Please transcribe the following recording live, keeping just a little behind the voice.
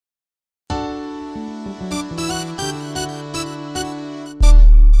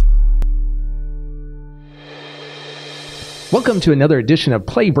Welcome to another edition of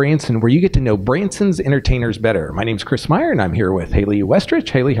Play Branson, where you get to know Branson's entertainers better. My name's Chris Meyer, and I'm here with Haley Westrich.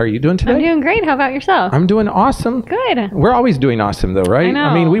 Haley, how are you doing today? I'm doing great. How about yourself? I'm doing awesome. Good. We're always doing awesome, though, right? I know.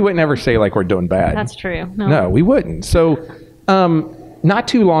 I mean, we would never say like we're doing bad. That's true. No, we wouldn't. So, not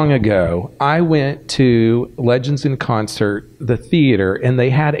too long ago, I went to Legends in Concert, the theater, and they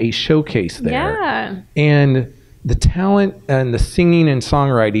had a showcase there. Yeah. And the talent and the singing and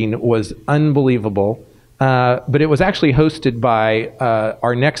songwriting was unbelievable. But it was actually hosted by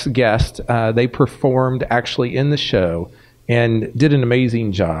our next guest. They performed actually in the show and did an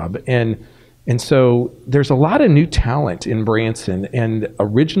amazing job. And so there's a lot of new talent in Branson and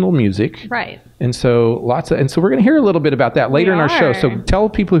original music. Right. And so so we're going to hear a little bit about that later in our show. So tell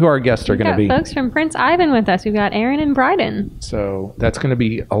people who our guests are going to be. We've got folks from Prince Ivan with us. We've got Aaron and Brydon. So that's going to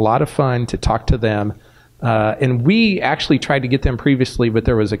be a lot of fun to talk to them. And we actually tried to get them previously, but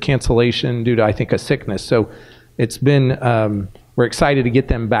there was a cancellation due to, I think, a sickness. So it's been, we're excited to get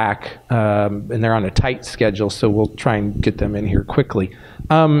them back, and they're on a tight schedule, so we'll try and get them in here quickly.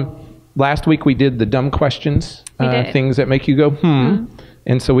 Last week we did the dumb questions, things that make you go,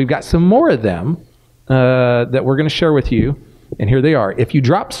 And so we've got some more of them that we're going to share with you. And here they are. If you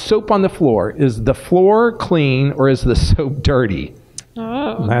drop soap on the floor, is the floor clean or is the soap dirty?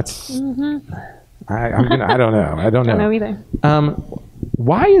 Oh. That's... I don't know. I don't know. I don't know either.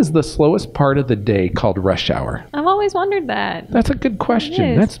 Why is the slowest part of the day called rush hour? I've always wondered that. That's a good question.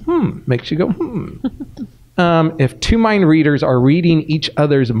 It is. That's makes you go if two mind readers are reading each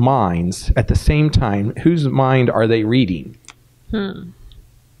other's minds at the same time, whose mind are they reading? I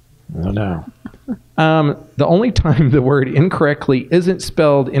don't know. The only time the word incorrectly isn't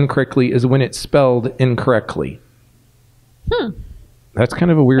spelled incorrectly is when it's spelled incorrectly. That's kind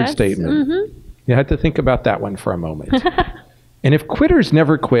of a weird statement. You had to think about that one for a moment. And if quitters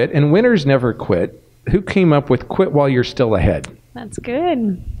never quit and winners never quit, who came up with quit while you're still ahead? That's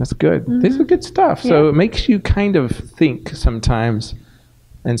good. That's good. This is good stuff. So it makes you kind of think sometimes.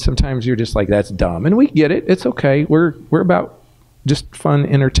 And sometimes you're just like, that's dumb. And we get it. It's okay. We're about just fun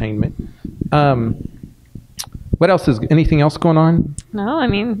entertainment. What else is anything else going on? No, I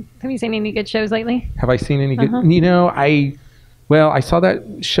mean, have you seen any good shows lately? Have I seen any good? You know, I saw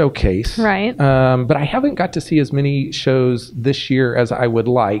that showcase. Right. But I haven't got to see as many shows this year as I would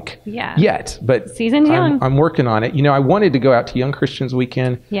like yet. But Season's young. I'm working on it. You know, I wanted to go out to Young Christians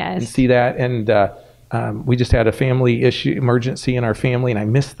Weekend and see that. And we just had a family emergency in our family, and I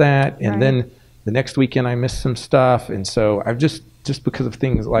missed that. And then the next weekend I missed some stuff. And so I've just because of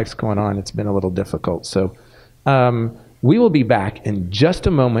things, life's going on, it's been a little difficult. So we will be back in just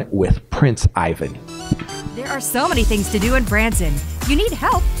a moment with Prince Ivan. There are so many things to do in Branson. You need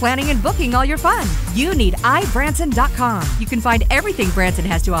help planning and booking all your fun. You need iBranson.com. You can find everything Branson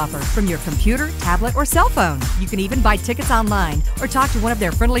has to offer from your computer, tablet, or cell phone. You can even buy tickets online or talk to one of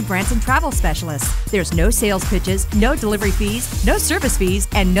their friendly Branson travel specialists. There's no sales pitches, no delivery fees, no service fees,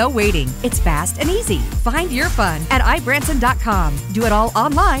 and no waiting. It's fast and easy. Find your fun at iBranson.com. Do it all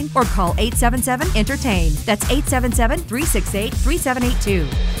online or call 877-ENTERTAIN. That's 877-368-3782.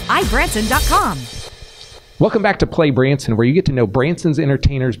 iBranson.com. Welcome back to Play Branson, where you get to know Branson's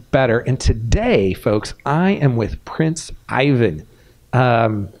entertainers better. And today, folks, I am with Prince Ivan.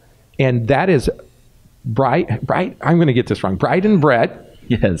 And that is I'm going to get this wrong. Brydon Brett.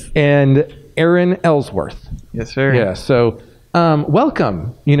 Yes. And Aaron Ellsworth. Yes, sir. Yeah. So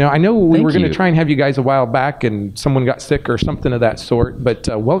welcome. You know, I know we were going to try and have you guys a while back and someone got sick or something of that sort, but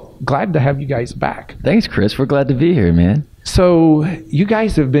glad to have you guys back. Thanks, Chris. We're glad to be here, man. So you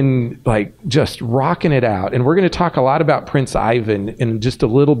guys have been like just rocking it out, and we're going to talk a lot about Prince Ivan in just a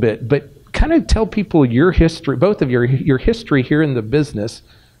little bit, but kind of tell people your history, both of your history here in the business,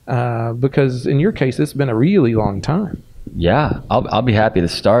 because in your case, it's been a really long time. Yeah, I'll be happy to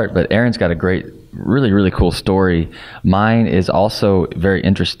start, but Aaron's got a great, really, really cool story. Mine is also very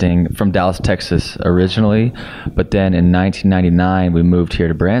interesting, from Dallas, Texas originally, but then in 1999, we moved here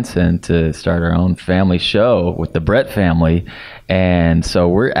to Branson to start our own family show with the Brett family. And so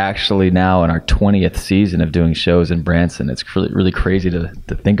we're actually now in our 20th season of doing shows in Branson. It's really, really crazy to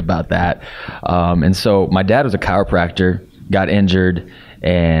think about that. And so my dad was a chiropractor, got injured,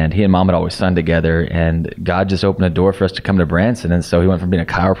 and he and mom had always sung together, and God just opened a door for us to come to Branson. And so he went from being a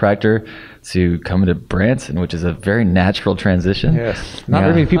chiropractor to coming to Branson, which is a very natural transition. Yes. Not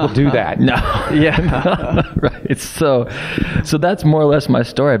very many people do that. No. Yeah. Right. So that's more or less my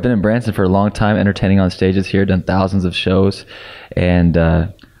story. I've been in Branson for a long time, entertaining on stages here, done thousands of shows. And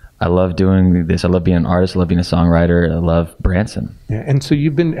I love doing this. I love being an artist. I love being a songwriter. I love Branson. Yeah. And so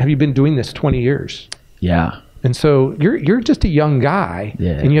have you been doing this 20 years? Yeah. And so you're just a young guy,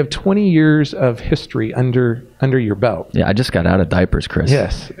 and you have 20 years of history under your belt. Yeah, I just got out of diapers, Chris.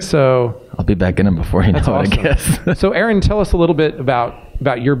 Yes. So I'll be back in them before you know awesome. it, I guess. So Aaron, tell us a little bit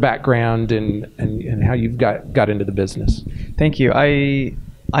about your background and how you've got into the business. Thank you. I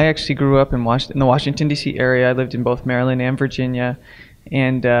actually grew up in the Washington, D.C. area. I lived in both Maryland and Virginia,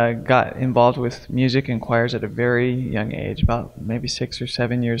 and got involved with music and choirs at a very young age, about maybe 6 or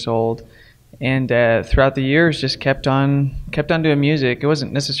 7 years old. And throughout the years, just kept on doing music. It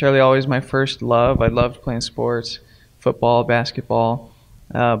wasn't necessarily always my first love. I loved playing sports, football, basketball,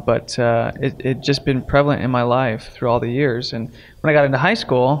 but it just been prevalent in my life through all the years. And when I got into high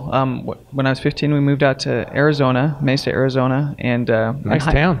school, when I was 15, we moved out to Arizona, Mesa, Arizona, and nice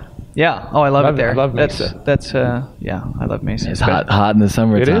town. Yeah. Oh, I love it there. I love Mesa. That's yeah, I love Mesa. It's hot in the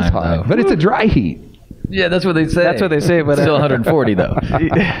summertime. It is hot, though. but it's a dry heat. Yeah, that's what they say. That's what they say, but still 140 though.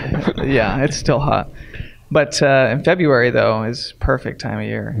 Yeah, it's still hot. But in February though is perfect time of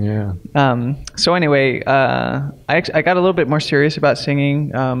year. Yeah. So anyway, I got a little bit more serious about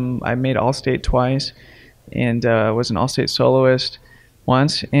singing. I made All-State twice, and was an All-State soloist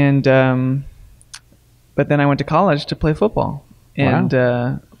once, and but then I went to college to play football,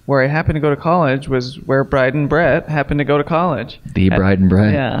 and where I happened to go to college was where Brydon Brett happened to go to college. Brydon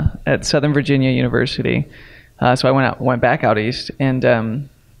Brett. Yeah, at Southern Virginia University. So I went back out east, and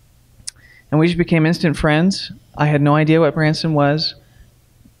we just became instant friends. I had no idea what Branson was.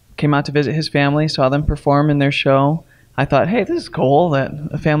 Came out to visit his family, saw them perform in their show. I thought, hey, this is cool that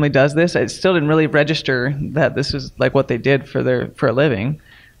a family does this. I still didn't really register that this is like what they did for a living.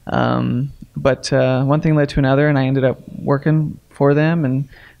 But one thing led to another, and I ended up working for them and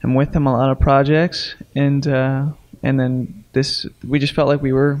with them a lot of projects, and then we just felt like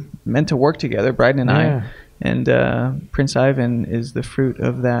we were meant to work together, Brydon and I, and Prince Ivan is the fruit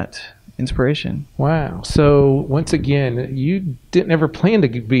of that inspiration. Wow. So once again, you didn't ever plan to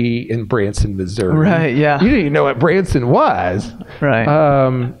be in Branson, Missouri. Right, yeah. You didn't even know what Branson was. Right.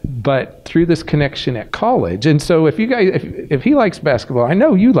 But through this connection at college. And so if you guys, if he likes basketball, I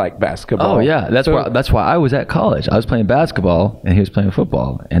know you like basketball. Oh yeah, that's why I was at college. I was playing basketball and he was playing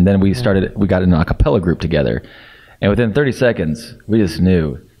football. And then we got in an a cappella group together. And within 30 seconds, we just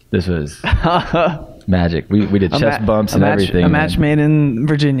knew this was magic. We did chest bumps and everything. A match made in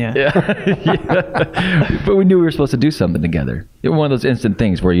Virginia. Yeah. But we knew we were supposed to do something together. It was one of those instant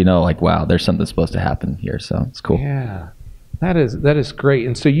things where like, wow, there's something supposed to happen here. So it's cool. Yeah. That is great.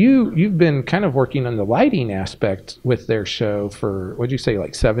 And so you've been kind of working on the lighting aspect with their show for, what'd you say,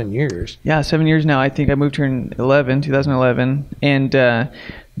 like 7 years? Yeah, 7 years now. I think I moved here in 2011. And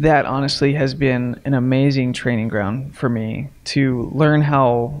that honestly has been an amazing training ground for me to learn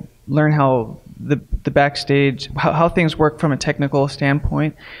how the backstage, how things work from a technical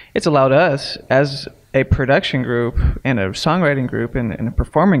standpoint. It's allowed us as a production group and a songwriting group and a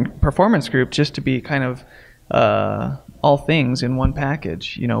performance group just to be kind of all things in one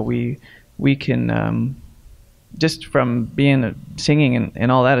package. You know, we can just from being singing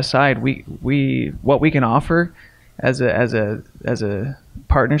and all that aside, what we can offer as a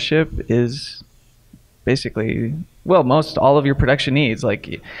partnership is basically most all of your production needs.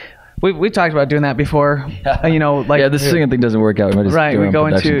 Like we talked about doing that before. The singing thing doesn't work out. We go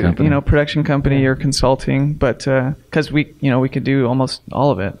into production company or consulting, but because we could do almost all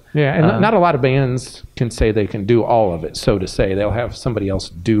of it. Yeah, and not a lot of bands can say they can do all of it. So to say, they'll have somebody else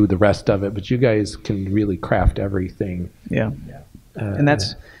do the rest of it, but you guys can really craft everything. Yeah, and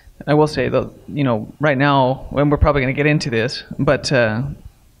that's. I will say though, right now, and we're probably going to get into this, but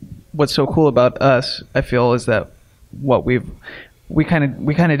what's so cool about us, I feel, is that we kind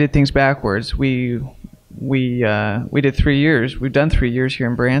of did things backwards. We did 3 years. We've done 3 years here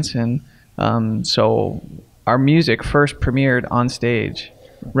in Branson. So our music first premiered on stage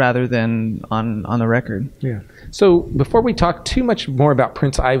rather than on the record. Yeah. So before we talk too much more about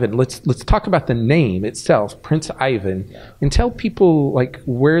Prince Ivan, let's talk about the name itself, Prince Ivan, and tell people like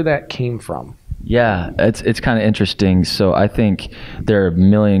where that came from. Yeah, it's kind of interesting. So I think there are a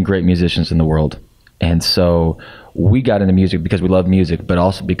million great musicians in the world, and so we got into music because we love music, but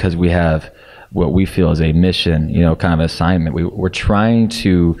also because we have what we feel is a mission, kind of an assignment. We're trying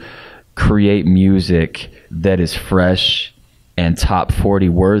to create music that is fresh and top 40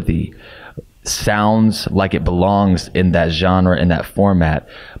 worthy, sounds like it belongs in that genre, in that format,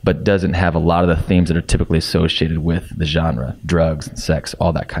 but doesn't have a lot of the themes that are typically associated with the genre, drugs and sex,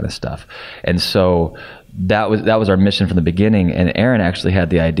 all that kind of stuff. And so that was our mission from the beginning. And Aaron actually had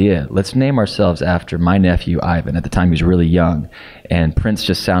the idea, let's name ourselves after my nephew Ivan. At the time he was really young, and Prince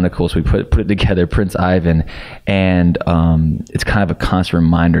just sounded cool, so we put it together, Prince Ivan. And it's kind of a constant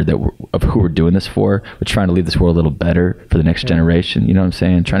reminder that of who we're doing this for. We're trying to leave this world a little better for the next generation, you know what I'm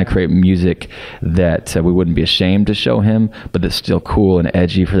saying? Trying to create music that we wouldn't be ashamed to show him, but that's still cool and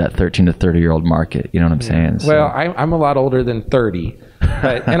edgy for that 13 to 30-year-old market, you know what I'm saying? Well, I'm a lot older than 30.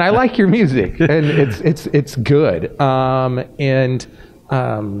 And I like your music, and it's good.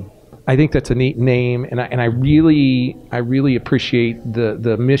 I think that's a neat name, and I really appreciate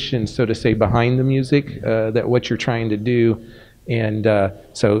the mission, so to say, behind the music, that what you're trying to do. And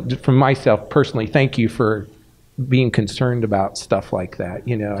so, from myself personally, thank you for being concerned about stuff like that.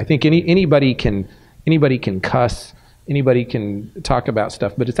 You know, I think anybody can cuss. Anybody can talk about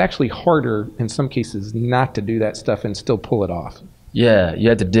stuff, but it's actually harder in some cases not to do that stuff and still pull it off. Yeah, you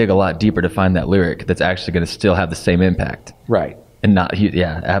had to dig a lot deeper to find that lyric that's actually going to still have the same impact. Right. And not,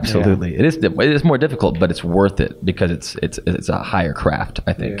 yeah, absolutely. Yeah. It is more difficult, but it's worth it because it's a higher craft,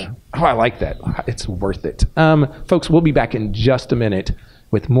 I think. Yeah. Oh, I like that. It's worth it. Folks, we'll be back in just a minute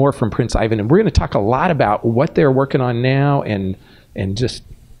with more from Prince Ivan, and we're going to talk a lot about what they're working on now and just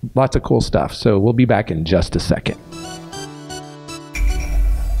lots of cool stuff. So we'll be back in just a second.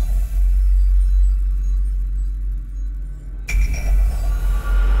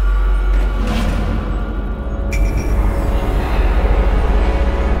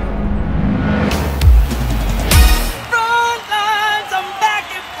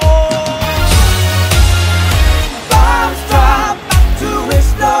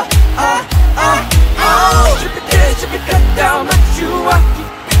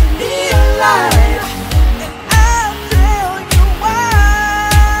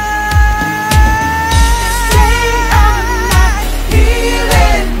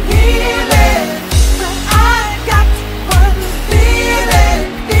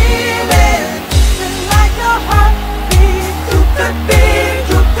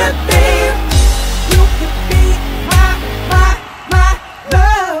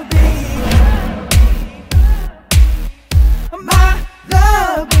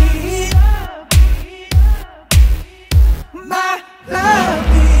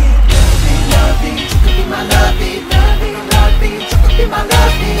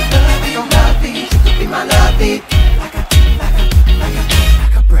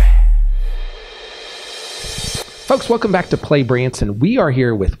 Folks, welcome back to Play Branson. We are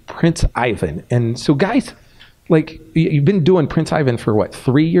here with Prince Ivan. And so, guys, like, you've been doing Prince Ivan for, what,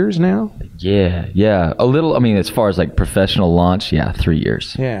 3 years now? Yeah. A little, I mean, as far as, like, professional launch, 3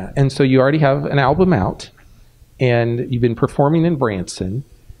 years. Yeah. And so you already have an album out, and you've been performing in Branson,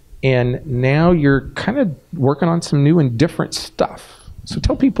 and now you're kind of working on some new and different stuff. So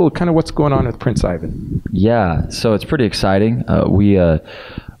tell people kind of what's going on with Prince Ivan. Yeah, so it's pretty exciting.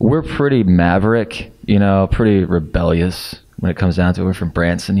 We're pretty maverick, you know, pretty rebellious when it comes down to it. We're from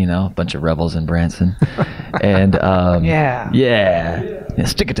Branson, you know, a bunch of rebels in Branson. And yeah,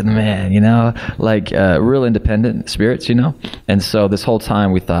 stick it to the man, you know, like real independent spirits, you know. And so this whole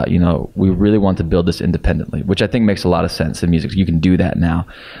time we thought, you know, we really want to build this independently, which I think makes a lot of sense in music. You can do that now.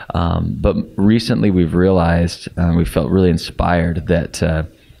 But recently we've realized, we felt really inspired that,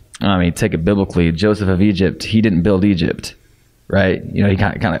 I mean, take it biblically, Joseph of Egypt, he didn't build Egypt. Right, you know, he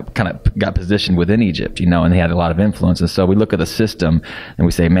kind of got positioned within Egypt, you know, and he had a lot of influence. And so we look at the system and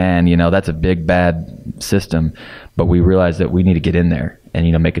we say, man, you know, that's a big bad system, but we realize that we need to get in there and,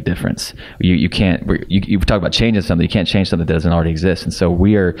 you know, make a difference. You can't. You talk about changing something. You can't change something that doesn't already exist. And so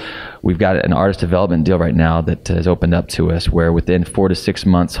we've got an artist development deal right now that has opened up to us, where within 4 to 6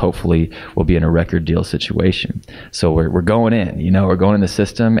 months, hopefully, we'll be in a record deal situation. So we're going in. You know, we're going in the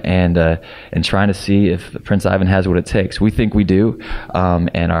system and trying to see if Prince Ivan has what it takes. We think we do,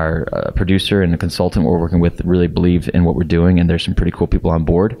 and our producer and the consultant we're working with really believe in what we're doing, and there's some pretty cool people on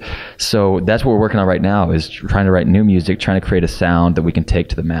board. So that's what we're working on right now, is trying to write new music, trying to create a sound that we can take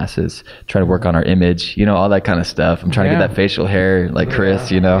to the masses, trying to work on our image, you know, all that kind of stuff. I'm trying to get that facial hair like Chris,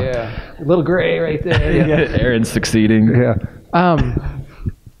 you know. Yeah, a little gray right there. Yeah. Aaron's succeeding. Yeah.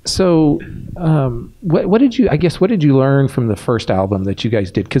 What did you learn from the first album that you guys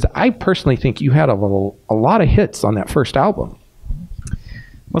did? Because I personally think you had a lot of hits on that first album.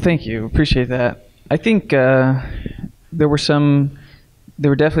 Well, thank you. Appreciate that. I think there were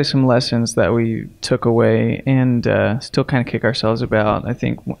definitely some lessons that we took away and still kind of kick ourselves about. I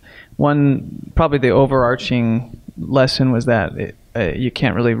think one, probably the overarching lesson was that you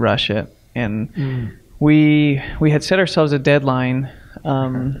can't really rush it. And we had set ourselves a deadline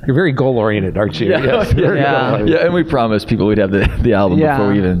You're very goal oriented, aren't you? Yes. Yeah, and we promised people we'd have the album before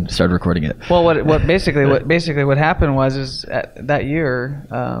we even started recording it. Well, what basically happened was that year,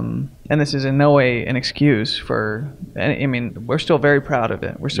 and this is in no way an excuse for. I mean, we're still very proud of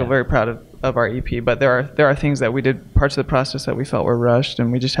it. We're still very proud of our EP, but there are things that we did, parts of the process that we felt were rushed,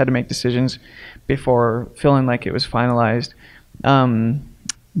 and we just had to make decisions before feeling like it was finalized.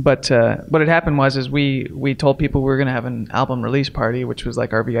 But what had happened was we told people we were going to have an album release party, which was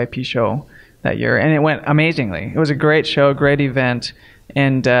like our VIP show that year, and it went amazingly. It was a great show, great event,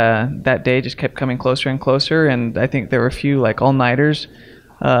 and that day just kept coming closer and closer. And I think there were a few like all-nighters.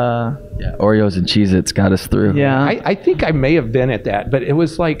 Oreos and Cheez-Its got us through. Yeah, I think I may have been at that, but it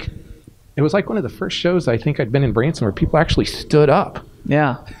was like one of the first shows I think I'd been in Branson where people actually stood up.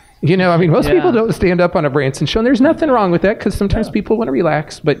 Yeah. You know, I mean, most people don't stand up on a Branson show, and there's nothing wrong with that because sometimes people want to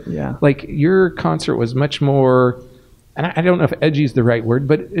relax. But like your concert was much more, and I don't know if edgy is the right word,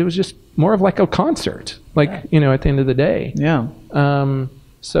 but it was just more of like a concert, like you know, at the end of the day. Yeah.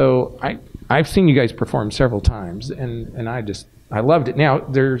 So I've seen you guys perform several times, and I loved it. Now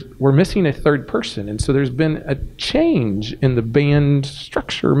we're missing a third person, and so there's been a change in the band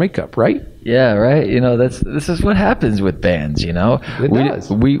structure makeup, right? Yeah, right. You know, this is what happens with bands. You know,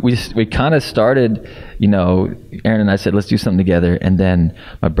 we kind of started. You know, Aaron and I said let's do something together, and then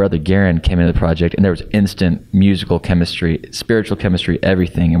my brother Garen came into the project, and there was instant musical chemistry, spiritual chemistry,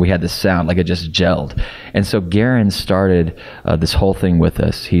 everything, and we had this sound like it just gelled. And so Garen started this whole thing with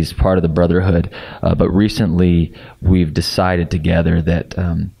us. He's part of the brotherhood, but recently we've decided together that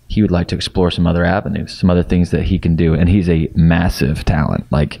he would like to explore some other avenues, some other things that he can do. And he's a massive talent,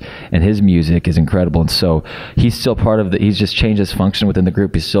 and his music is incredible. And so he's still part of he's just changed his function within the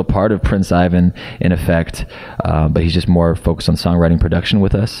group. He's still part of Prince Ivan in effect, but he's just more focused on songwriting production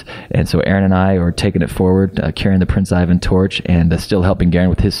with us. And so Aaron and I are taking it forward, carrying the Prince Ivan torch, and still helping Garen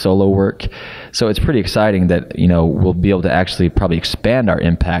with his solo work. So it's pretty exciting that, you know, we'll be able to actually probably expand our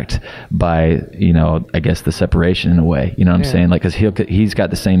impact by, you know, I guess the separation in a way, you know what I'm saying? Like, cause he's got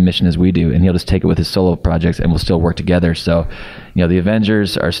the same mission as we do, and he'll just take it with his solo projects, and we'll still work together. So, you know, the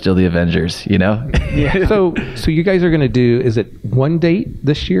Avengers are still the Avengers, you know? Yeah. So you guys are going to do, is it one date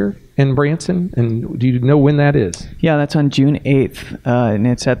this year in Branson? And do you know when that is? Yeah, that's on June 8th, and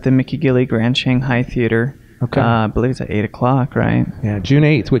it's at the Mickey Gilley Grand Shanghai Theater. Okay. I believe it's at 8 o'clock, right? Yeah, June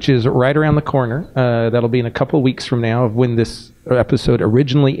 8th, which is right around the corner. That'll be in a couple of weeks from now of when this episode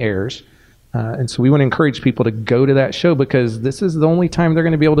originally airs. And so we want to encourage people to go to that show because this is the only time they're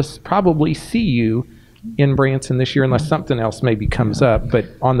going to be able to probably see you in Branson this year, unless something else maybe comes up, but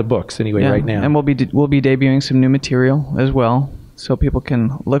on the books anyway right now. And we'll be debuting some new material as well, so people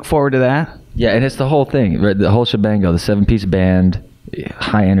can look forward to that. Yeah, and it's the whole thing, right? The whole shebang, the 7-piece band,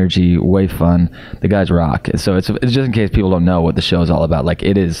 high energy, way fun. The guys rock. So it's just in case people don't know what the show is all about. Like,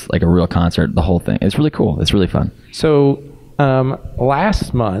 it is like a real concert, the whole thing. It's really cool. It's really fun. So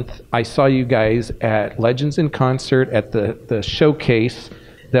last month I saw you guys at Legends in Concert at the showcase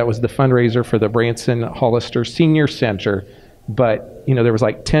that was the fundraiser for the Branson Hollister Senior Center. But, you know, there was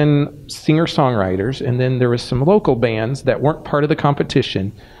like 10 singer-songwriters, and then there was some local bands that weren't part of the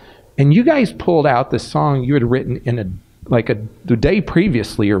competition. And you guys pulled out this song you had written in the day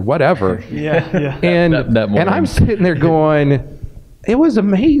previously or whatever. Yeah. And and I'm sitting there going, it was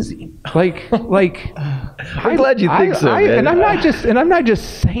amazing. Like I'm glad you think so, man. And I'm not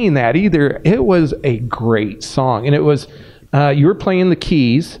just saying that either. It was a great song, and it was you were playing the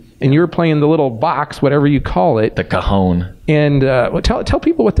keys and you were playing the little box, whatever you call it, the cajon. And tell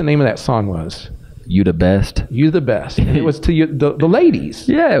people what the name of that song was. You the best. You the best. And it was to you, the ladies.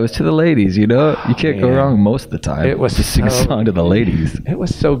 Yeah, it was to the ladies. You know, you can't go wrong most of the time. It was to sing a song to the ladies. It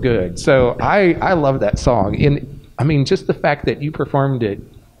was so good. So I love that song. And I mean, just the fact that you performed it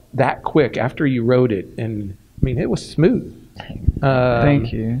that quick after you wrote it, and I mean, it was smooth.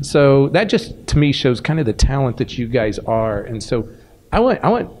 Thank you. So that just to me shows kind of the talent that you guys are, and so I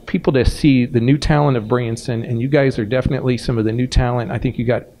want people to see the new talent of Branson, and you guys are definitely some of the new talent. I think you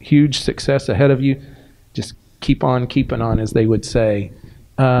got huge success ahead of you. Just keep on keeping on, as they would say.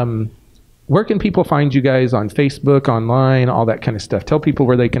 Where can people find you guys on Facebook, online, all that kind of stuff? Tell people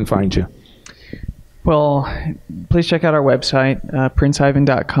where they can find you. Well, please check out our website,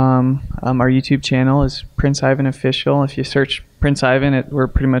 princeivan.com. Our YouTube channel is Prince Ivan Official. If you search Prince Ivan, we're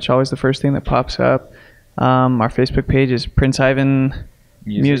pretty much always the first thing that pops up. Our Facebook page is Prince Ivan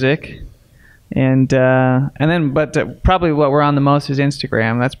Music. And then, but probably what we're on the most is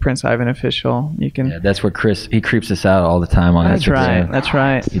Instagram. That's Prince Ivan Official. You can. Yeah, that's where Chris, he creeps us out all the time on Instagram. That's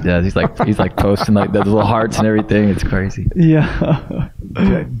right. He does. He's like posting like those little hearts and everything. It's crazy. Yeah.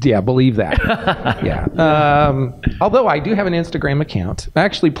 Yeah, believe that. Yeah. Although I do have an Instagram account.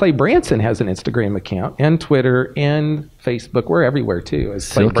 Actually, Play Branson has an Instagram account and Twitter and Facebook. We're everywhere too.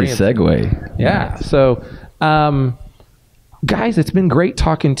 As Play Silky Branson. segue. Yeah. So, guys, it's been great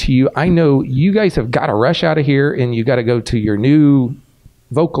talking to you. I know you guys have got to rush out of here and you got to go to your new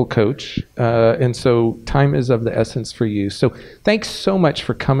vocal coach. And so time is of the essence for you. So thanks so much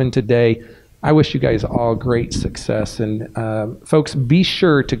for coming today. I wish you guys all great success. And folks, be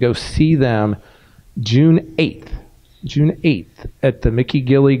sure to go see them June 8th at the Mickey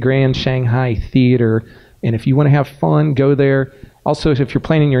Gilley Grand Shanghai Theater. And if you want to have fun, go there. Also, if you're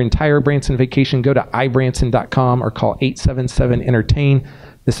planning your entire Branson vacation, go to ibranson.com or call 877-ENTERTAIN.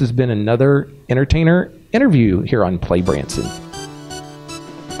 This has been another entertainer interview here on Play Branson.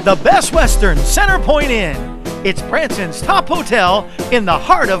 The Best Western Center Point Inn. It's Branson's top hotel in the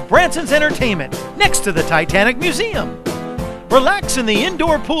heart of Branson's entertainment, next to the Titanic Museum. Relax in the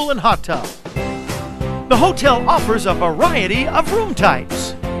indoor pool and hot tub. The hotel offers a variety of room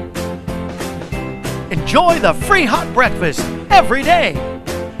types. Enjoy the free hot breakfast every day.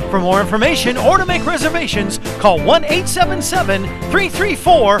 For more information or to make reservations, call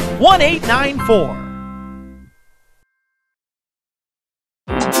 1-877-334-1894.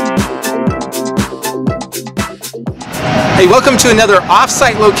 Hey, welcome to another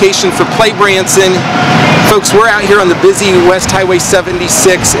off-site location for Play Branson. Folks, we're out here on the busy West Highway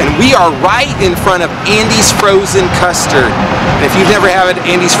 76, and we are right in front of Andy's Frozen Custard. And if you've never had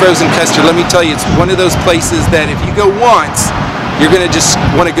Andy's Frozen Custard, let me tell you, it's one of those places that if you go once, you're going to just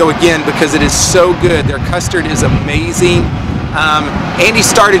want to go again because it is so good. Their custard is amazing. Andy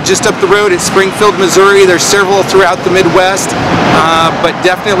started just up the road at Springfield, Missouri. There's several throughout the Midwest, but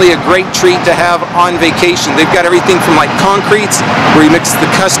definitely a great treat to have on vacation. They've got everything from like concretes, where you mix the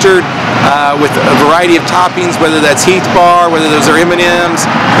custard with a variety of toppings, whether that's Heath Bar, whether those are M&Ms.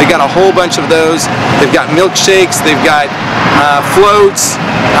 They've got a whole bunch of those. They've got milkshakes. They've got floats.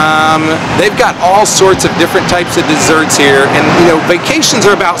 They've got all sorts of different types of desserts here. And you know, vacations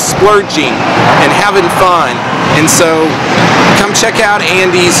are about splurging and having fun. And so come check out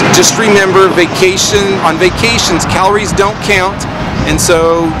Andy's. Just remember, on vacations, calories don't count. And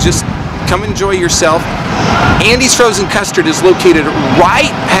so just come enjoy yourself. Andy's Frozen Custard is located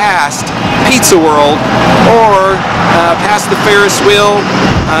right past Pizza World, or past the Ferris wheel,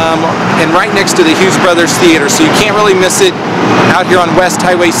 and right next to the Hughes Brothers Theater. So you can't really miss it out here on West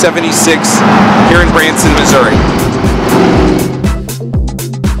Highway 76 here in Branson, Missouri.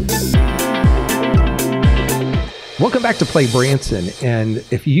 Welcome back to Play Branson, and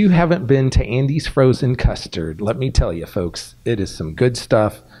if you haven't been to Andy's Frozen Custard, let me tell you, folks, it is some good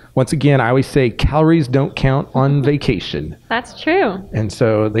stuff. Once again, I always say calories don't count on vacation. That's true. And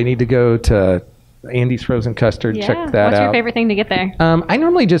so they need to go to Andy's Frozen Custard, check that out. What's your favorite thing to get there? I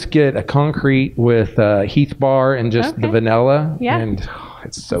normally just get a concrete with Heath Bar and just the vanilla. Yeah. And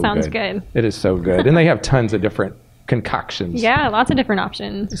it's so good. Sounds good. It is so good. And they have tons of different concoctions. Yeah, lots of different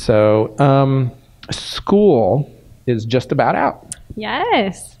options. So school is just about out.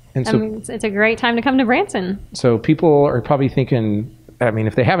 Yes. And so, it's a great time to come to Branson. So people are probably thinking, I mean,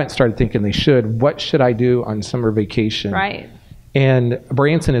 if they haven't started thinking they should, what should I do on summer vacation? Right. And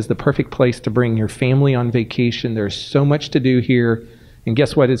Branson is the perfect place to bring your family on vacation. There's so much to do here. And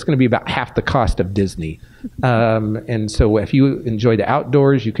guess what? It's going to be about half the cost of Disney. And so if you enjoy the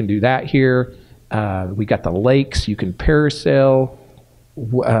outdoors, you can do that here. We got the lakes. You can parasail,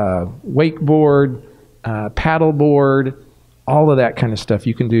 wakeboard, paddleboard, all of that kind of stuff.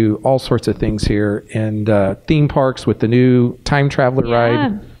 You can do all sorts of things here. And theme parks with the new time traveler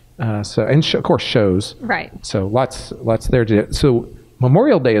ride. Of course, shows. Right. So lots there to do. So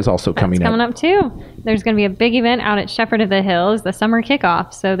Memorial Day is also coming up too. There's going to be a big event out at Shepherd of the Hills, the summer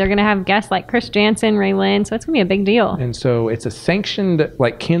kickoff. So they're going to have guests like Chris Jansen, Ray Lynn. So it's going to be a big deal. And so it's a sanctioned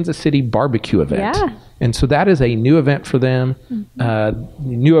like Kansas City barbecue event. Yeah. And so that is a new event for them.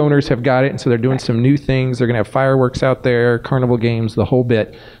 New owners have got it, and so they're doing some new things. They're going to have fireworks out there, carnival games, the whole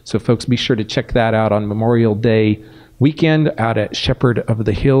bit. So folks, be sure to check that out on Memorial Day weekend out at Shepherd of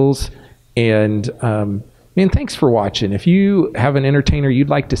the Hills. And man, thanks for watching. If you have an entertainer you'd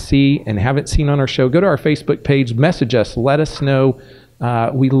like to see and haven't seen on our show, go to our Facebook page, message us, let us know.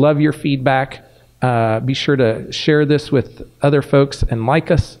 We love your feedback. Be sure to share this with other folks and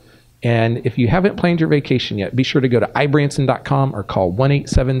like us. And if you haven't planned your vacation yet, be sure to go to ibranson.com or call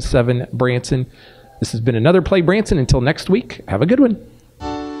 1-877-BRANSON. This has been another Play Branson. Until next week, have a good one.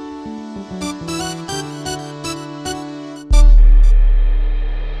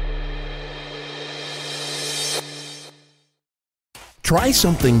 Try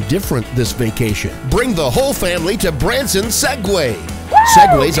something different this vacation. Bring the whole family to Branson Segway.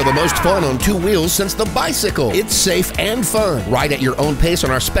 Segways are the most fun on two wheels since the bicycle. It's safe and fun. Ride at your own pace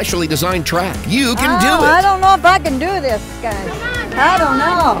on our specially designed track. You can do it. I don't know if I can do this, guys. I don't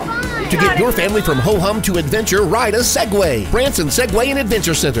know. To get your family from ho-hum to adventure, ride a Segway. Branson Segway and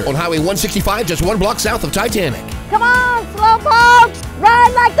Adventure Center on Highway 165, just 1 block south of Titanic. Come on, slowpokes!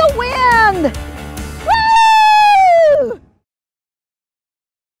 Ride like the wind!